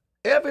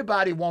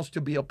 everybody wants to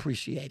be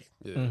appreciated.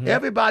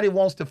 Everybody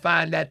wants to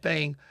find that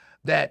thing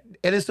and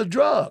it's a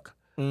drug.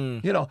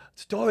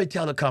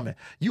 Storyteller coming.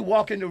 You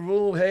walk in the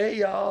room, hey,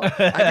 y'all. I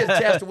get a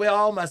chance to wear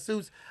all my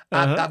suits.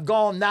 I've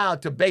gone now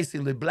to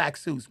basically black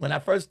suits. When I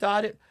first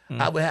started,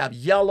 I would have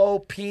yellow,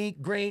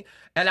 pink, green,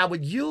 and I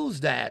would use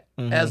that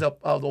as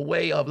a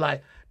way of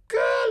like,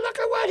 girl, look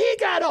at what he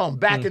got on.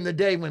 Back in the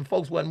day when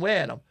folks wasn't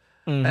wearing them.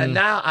 And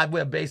now I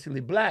wear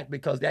basically black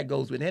because that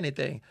goes with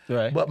anything.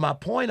 Right. But my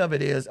point of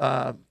it is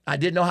I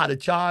didn't know how to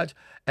charge.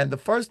 And the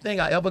first thing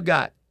I ever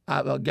got,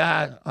 a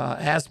guy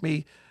asked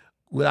me,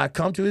 would I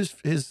come to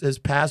his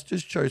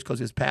pastor's church because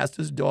his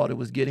pastor's daughter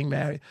was getting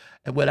married,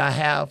 and would I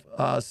have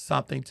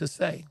something to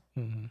say?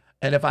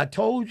 And if I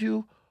told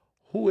you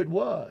who it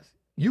was,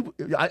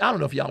 I don't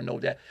know if y'all know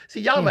that.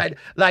 See, y'all might,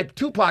 like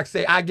Tupac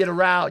say, I get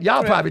around.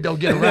 Y'all probably don't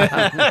get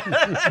around.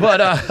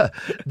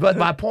 But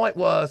my point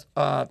was,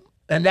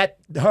 and that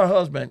her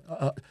husband,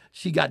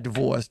 she got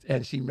divorced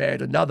and she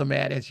married another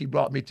man, and she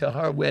brought me to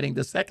her wedding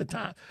the second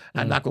time.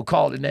 I'm not gonna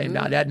call the name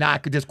now. Now I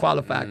could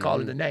disqualify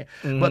calling the name.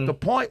 But the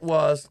point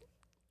was,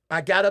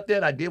 I got up there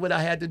and I did what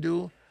I had to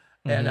do,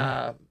 and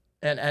I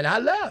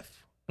left.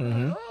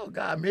 Oh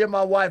God! Me and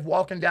my wife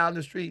walking down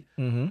the street.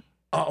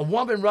 A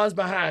woman runs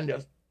behind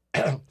us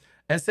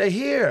and say,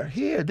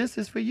 "Here, this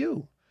is for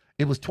you."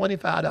 It was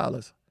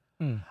 $25.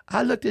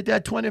 I looked at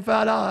that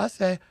 $25. I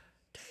said,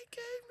 "They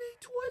gave me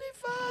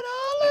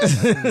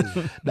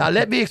 $25." Now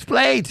let me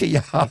explain to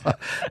y'all.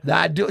 Now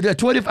I do the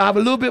 25. I'm a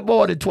little bit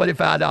more than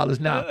 $25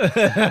 now.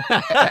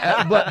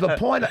 But the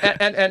point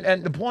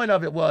and the point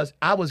of it was,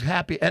 I was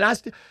happy, and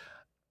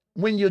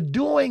when you're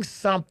doing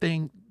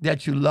something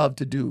that you love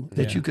to do,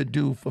 that you could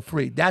do for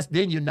free,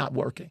 then you're not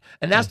working,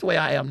 and that's the way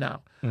I am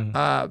now.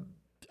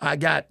 I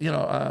got,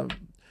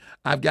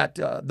 I've got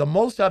the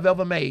most I've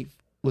ever made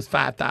was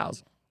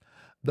 $5,000.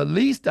 The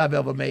least I've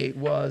ever made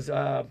was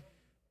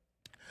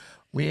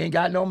we ain't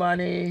got no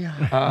money.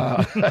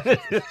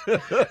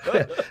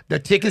 The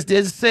tickets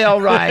didn't sell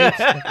right.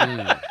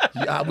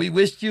 We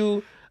wished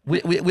you.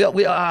 We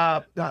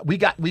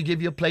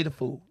give you a plate of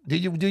food. Do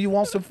you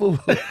want some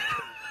food?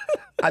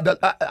 And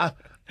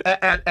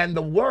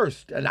the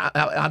worst, and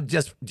I'm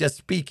just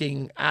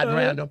speaking at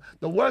random.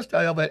 The worst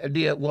I ever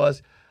did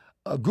was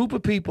a group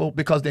of people,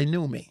 because they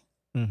knew me.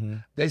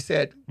 They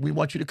said, "We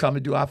want you to come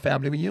and do our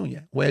family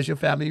reunion." Where's your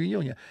family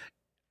reunion?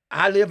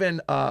 I live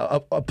in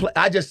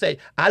I just say,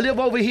 I live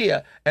over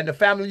here, and the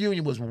family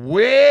reunion was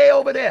way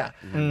over there.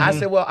 I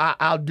said, well,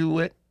 I'll do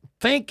it,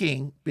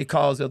 thinking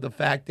because of the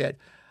fact that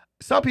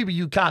some people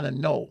you kind of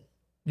know.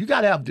 You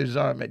got to have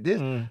discernment.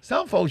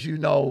 Some folks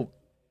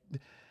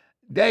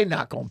they're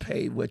not going to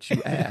pay what you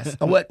ask.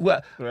 Or what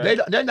right.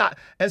 They're not.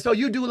 And so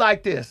you do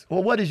like this.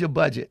 Well, what is your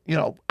budget?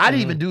 I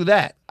didn't even do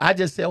that. I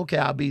just said, okay,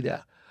 I'll be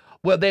there.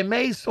 Well, they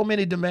made so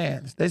many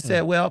demands. They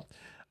said, well,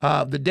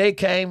 the day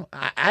came,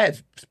 I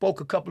had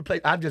spoke a couple of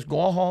places. I'm just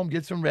going home,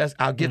 get some rest.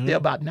 I'll get there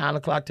about 9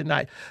 o'clock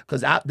tonight.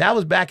 Because that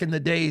was back in the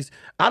days.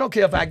 I don't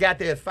care if I got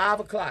there at 5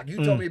 o'clock.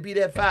 You told me to be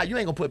there at 5. You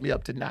ain't going to put me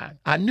up to 9.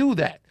 I knew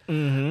that.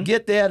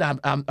 Get there, and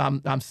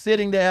I'm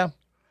sitting there.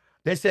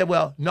 They said,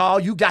 well, no,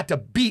 you got to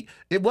be.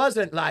 It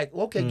wasn't like,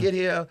 okay, get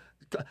here.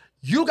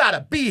 You got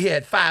to be here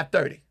at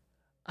 5:30.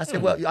 I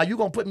said, well, are you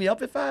going to put me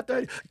up at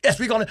 5:30? Yes,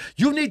 we're going to.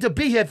 You need to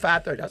be here at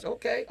 5:30. I said,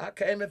 okay. I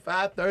came at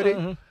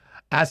 5:30.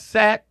 I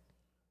sat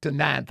to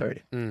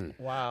 9:30.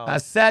 Wow. I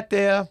sat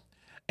there.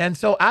 And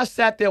so I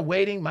sat there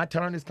waiting. My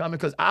turn is coming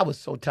because I was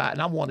so tired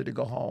and I wanted to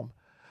go home.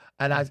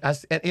 And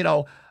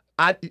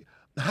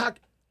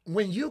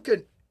when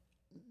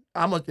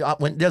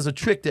there's a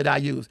trick that I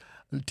use.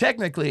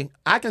 Technically,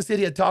 I can sit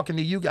here talking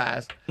to you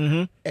guys,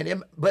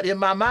 but in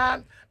my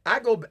mind,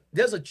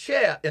 there's a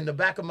chair in the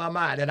back of my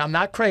mind, and I'm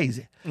not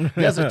crazy.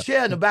 There's a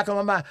chair in the back of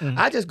my mind.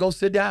 I just go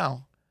sit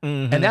down,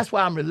 and that's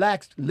why I'm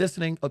relaxed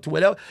listening to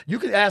whatever. You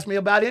can ask me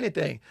about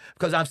anything,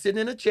 because I'm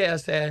sitting in a chair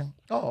saying,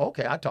 oh,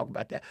 okay, I'll talk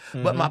about that.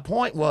 But my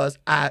point was,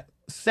 I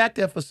sat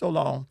there for so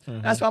long,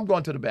 that's why I'm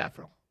going to the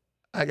bathroom.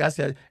 Like I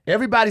said,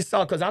 everybody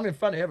saw, because I'm in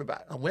front of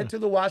everybody. I went to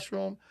the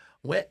washroom,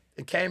 went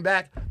and came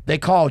back. They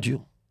called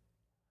you.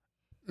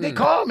 They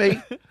called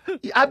me.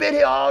 I've been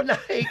here all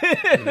night.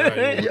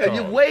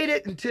 You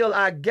waited until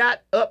I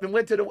got up and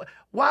went to the.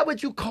 Why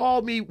would you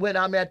call me when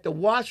I'm at the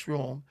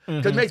washroom?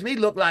 Because it makes me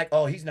look like,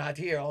 oh, he's not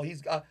here. Oh,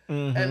 he's.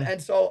 And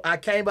so I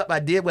came up. I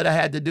did what I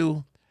had to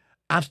do.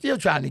 I'm still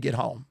trying to get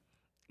home.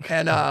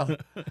 And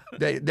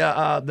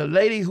the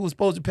lady who was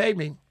supposed to pay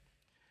me,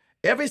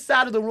 every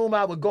side of the room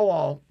I would go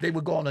on, they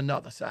would go on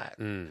another side.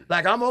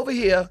 Like, I'm over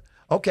here.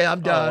 Okay, I'm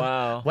done. Oh,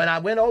 wow. When I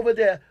went over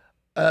there,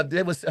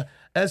 there was.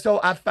 And so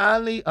I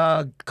finally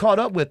caught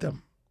up with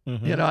them,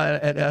 and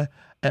I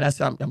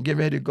said, I'm getting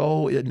ready to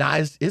go.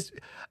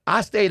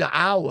 I stayed an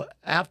hour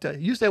after.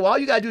 You say, well, all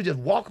you got to do is just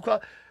walk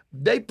across.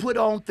 They put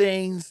on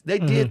things. They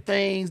did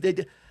things. They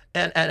did,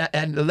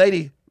 and the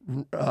lady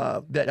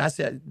that I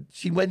said,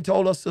 she went and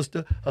told her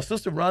sister. Her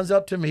sister runs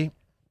up to me,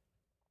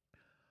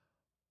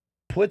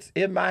 puts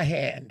in my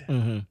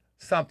hand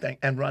something,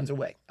 and runs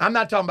away. I'm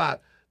not talking about,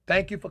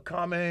 thank you for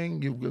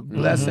coming. You're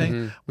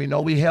blessing. We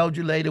know we held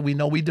you later. We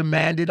know we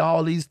demanded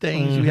all these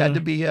things. You had to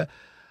be here.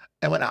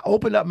 And when I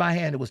opened up my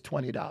hand, it was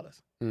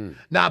 $20.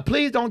 Now,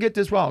 please don't get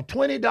this wrong.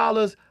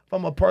 $20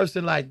 from a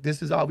person like,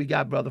 this is all we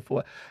got, brother,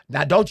 for.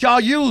 Now, don't y'all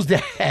use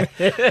that.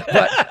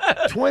 But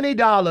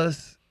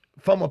 $20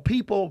 from a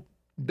people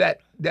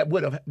that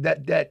would have,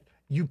 that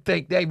you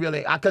think they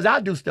really, because I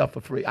do stuff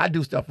for free. I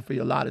do stuff for free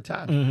a lot of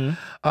times.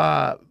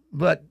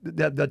 But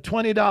the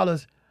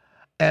 $20,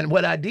 And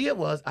what I did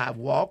was I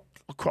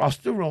walked across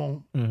the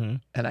room Mm-hmm.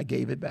 and I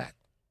gave it back.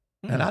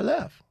 And I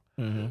left.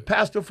 Mm-hmm.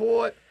 Pastor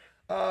Ford,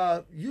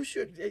 you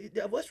should,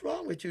 what's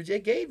wrong with you? They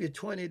gave you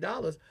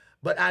 $20.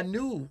 But I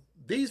knew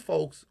these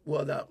folks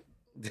were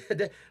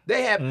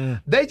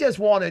they just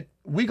wanted,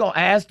 we gonna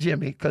ask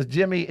Jimmy, because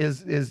Jimmy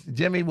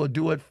Jimmy will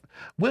do it.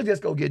 We'll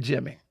just go get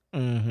Jimmy.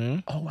 Mm-hmm.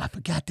 Oh, I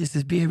forgot this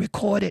is being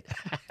recorded.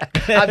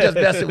 I'm just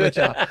messing with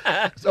y'all.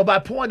 So my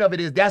point of it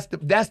is that's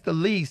the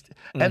least.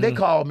 And they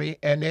called me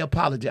and they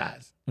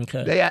apologized.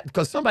 Okay.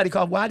 Because somebody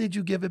called, why did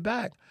you give it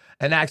back?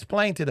 And I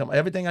explained to them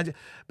everything I did.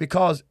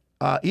 Because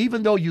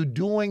even though you're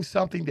doing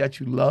something that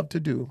you love to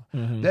do,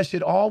 there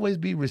should always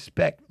be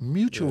respect,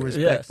 mutual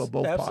respect Yes, for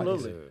both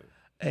absolutely. parties.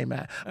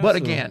 Amen. But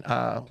again,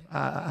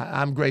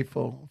 I'm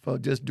grateful for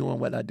just doing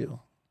what I do.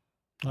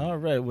 All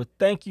right. Well,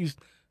 thank you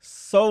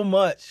so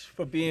much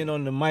for being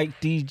on the Mike,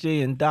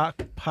 DJ, and Doc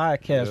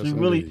podcast. Yes, We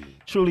really, indeed.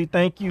 truly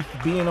thank you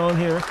for being on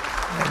here.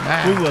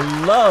 Amen. We would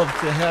love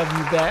to have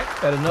you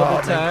back at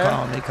another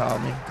time. Call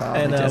me.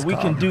 And we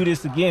can do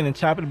this again and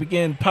chop it up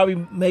again.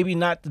 Probably, maybe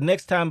not the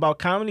next time about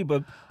comedy,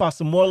 but about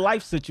some more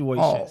life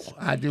situations. Oh,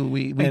 I do.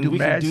 We And do we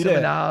can marriage do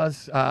that.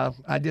 seminars.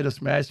 I did a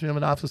marriage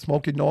seminar for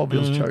Smokey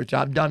Norville's church.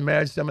 I've done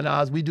marriage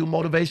seminars. We do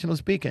motivational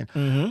speaking.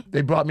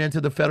 They brought me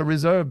into the Federal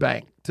Reserve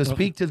Bank to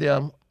speak to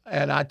them.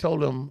 And I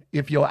told them,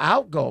 if your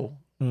outgo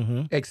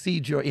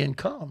exceeds your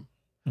income,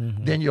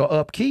 then your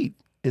upkeep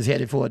is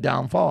headed for a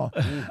downfall.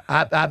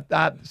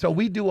 So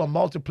we do a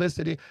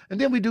multiplicity, and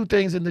then we do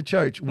things in the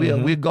church.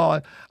 We're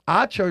going.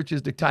 Our church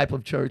is the type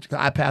of church.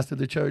 I pastor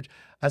the church.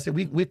 I said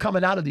we're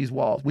coming out of these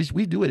walls.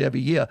 We do it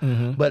every year,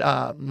 but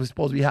we're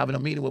supposed to be having a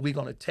meeting where we're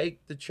going to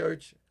take the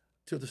church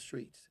to the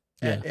streets.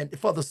 And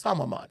for the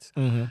summer months.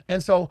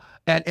 And so,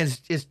 and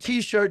it's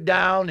T-shirt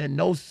down and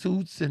no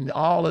suits and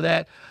all of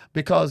that,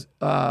 because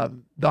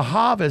the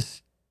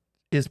harvest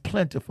is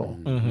plentiful,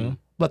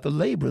 but the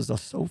laborers are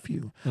so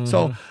few.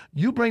 So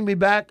you bring me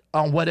back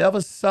on whatever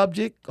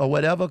subject or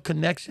whatever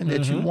connection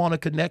that you want to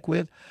connect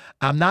with.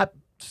 I'm not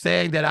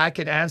saying that I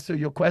can answer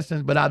your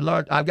questions, but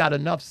I've got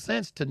enough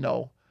sense to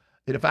know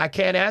that if I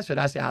can't answer it,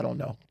 I say, I don't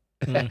know.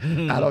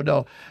 I don't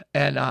know.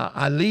 And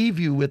I leave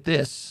you with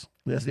this.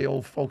 As the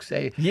old folks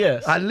say,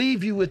 Yes. I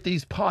leave you with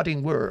these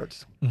parting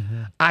words.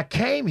 I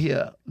came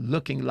here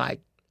looking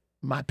like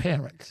my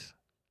parents,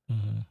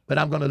 but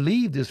I'm going to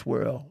leave this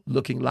world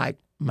looking like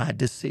my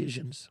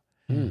decisions.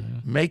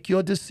 Make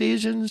your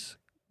decisions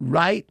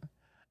right,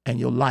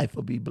 and your life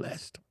will be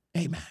blessed.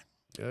 Amen.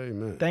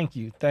 Amen. Thank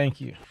you.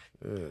 Thank you.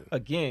 Yeah.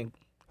 Again,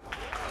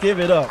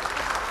 give it up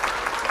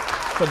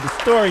for the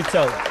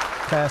storyteller,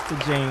 Pastor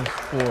James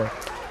Ford.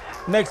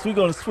 Next, we're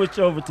going to switch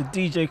over to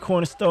DJ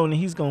Cornerstone, and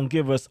he's going to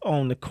give us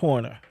On the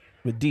Corner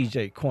with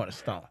DJ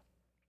Cornerstone.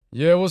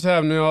 Yeah, what's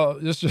happening, y'all?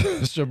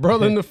 It's your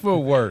brother in the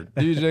footwork,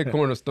 DJ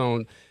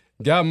Cornerstone.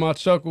 Got my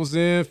chuckles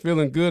in,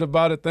 feeling good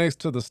about it thanks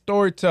to the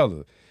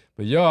storyteller.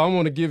 But y'all, I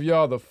want to give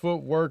y'all the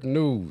footwork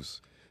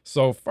news.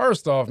 So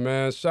first off,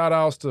 man, shout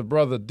outs to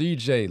brother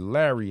DJ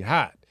Larry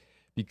Hott,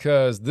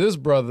 because this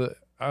brother,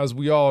 as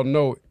we all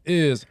know,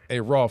 is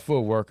a raw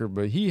footworker,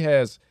 but he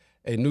has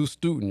a new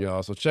student,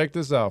 y'all. So check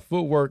this out.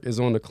 Footwork is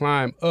on the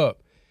climb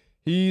up.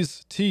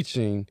 He's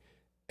teaching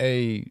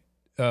a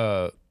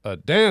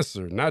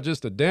dancer, not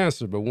just a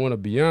dancer, but one of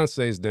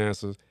Beyonce's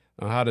dancers,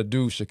 on how to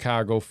do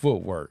Chicago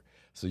footwork.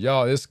 So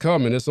y'all, it's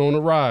coming. It's on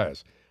the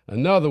rise.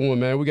 Another one,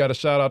 man, we got a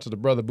shout out to the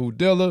brother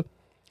Budilla,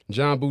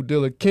 John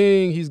Budilla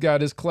King. He's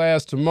got his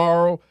class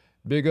tomorrow.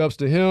 Big ups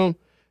to him.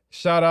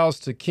 Shout outs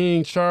to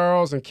King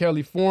Charles and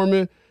Kelly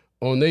Foreman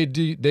on their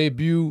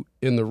debut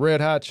in the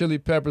Red Hot Chili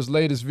Peppers'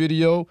 latest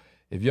video.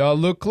 If y'all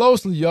look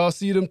closely, y'all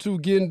see them two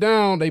getting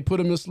down. They put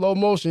them in slow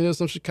motion in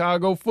some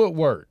Chicago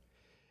footwork.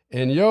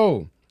 And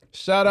yo,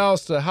 shout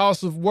outs to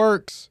House of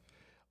Works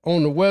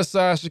on the west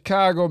side of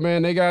Chicago,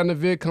 man. They got an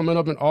event coming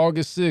up in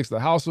August 6th, the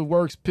House of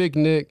Works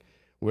picnic,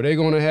 where they're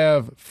going to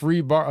have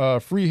free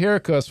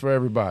haircuts for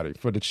everybody,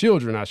 for the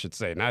children, I should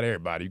say. Not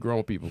everybody,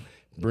 grown people.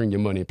 Bring your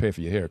money and pay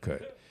for your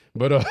haircut.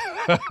 But,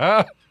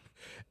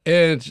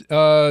 and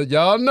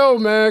y'all know,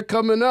 man,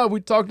 coming up, we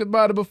talked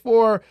about it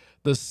before,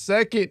 the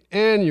second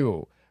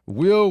annual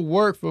Will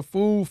Work for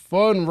Food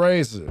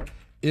fundraiser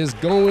is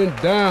going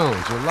down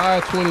July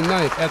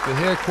 29th at the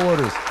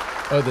headquarters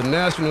of the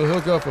National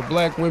Hookup for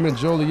Black Women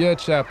Joliet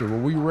chapter, where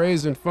we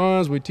raising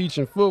funds, we're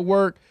teaching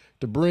footwork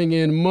to bring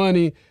in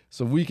money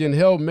so we can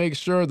help make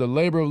sure the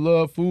Labor of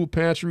Love Food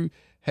Pantry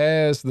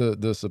has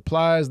the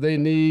supplies they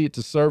need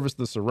to service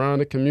the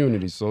surrounding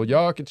community. So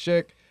y'all can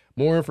check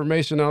more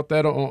information out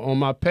there on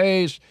my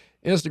page,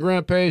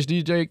 Instagram page,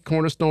 DJ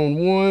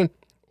Cornerstone 1,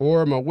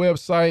 or my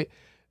website,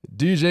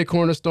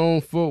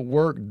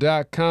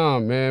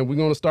 djcornerstonefootwork.com, man. We're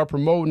going to start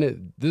promoting it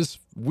this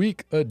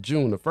week of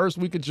June, the first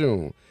week of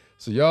June.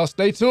 So y'all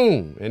stay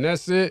tuned. And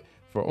that's it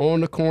for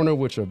On the Corner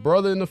with your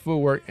brother in the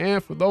footwork.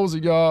 And for those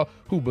of y'all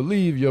who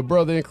believe your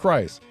brother in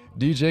Christ,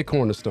 DJ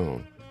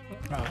Cornerstone.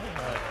 All right.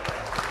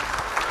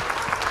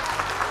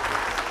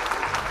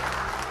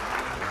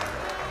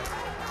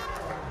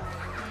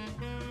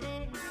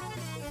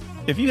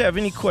 If you have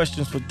any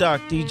questions for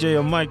Doc, DJ,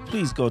 or Mike,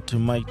 please go to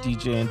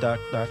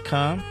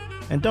MikeDJandDoc.com.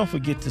 And don't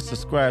forget to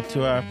subscribe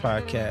to our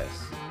podcast.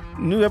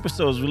 New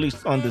episodes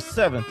released on the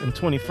 7th and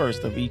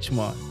 21st of each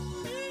month.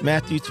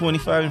 Matthew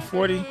 25 and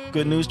 40,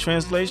 Good News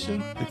Translation,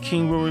 the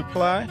King will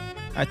reply,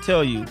 I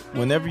tell you,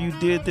 whenever you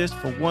did this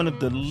for one of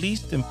the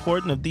least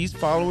important of these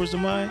followers of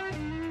mine,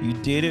 you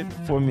did it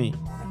for me.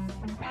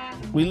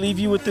 We leave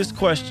you with this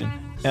question.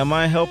 Am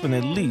I helping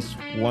at least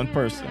one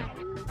person?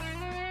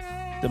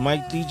 The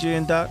Mike, DJ,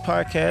 and Doc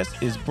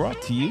podcast is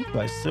brought to you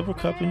by Silver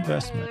Cup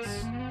Investments.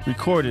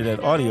 Recorded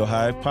at Audio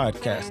Hive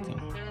Podcasting.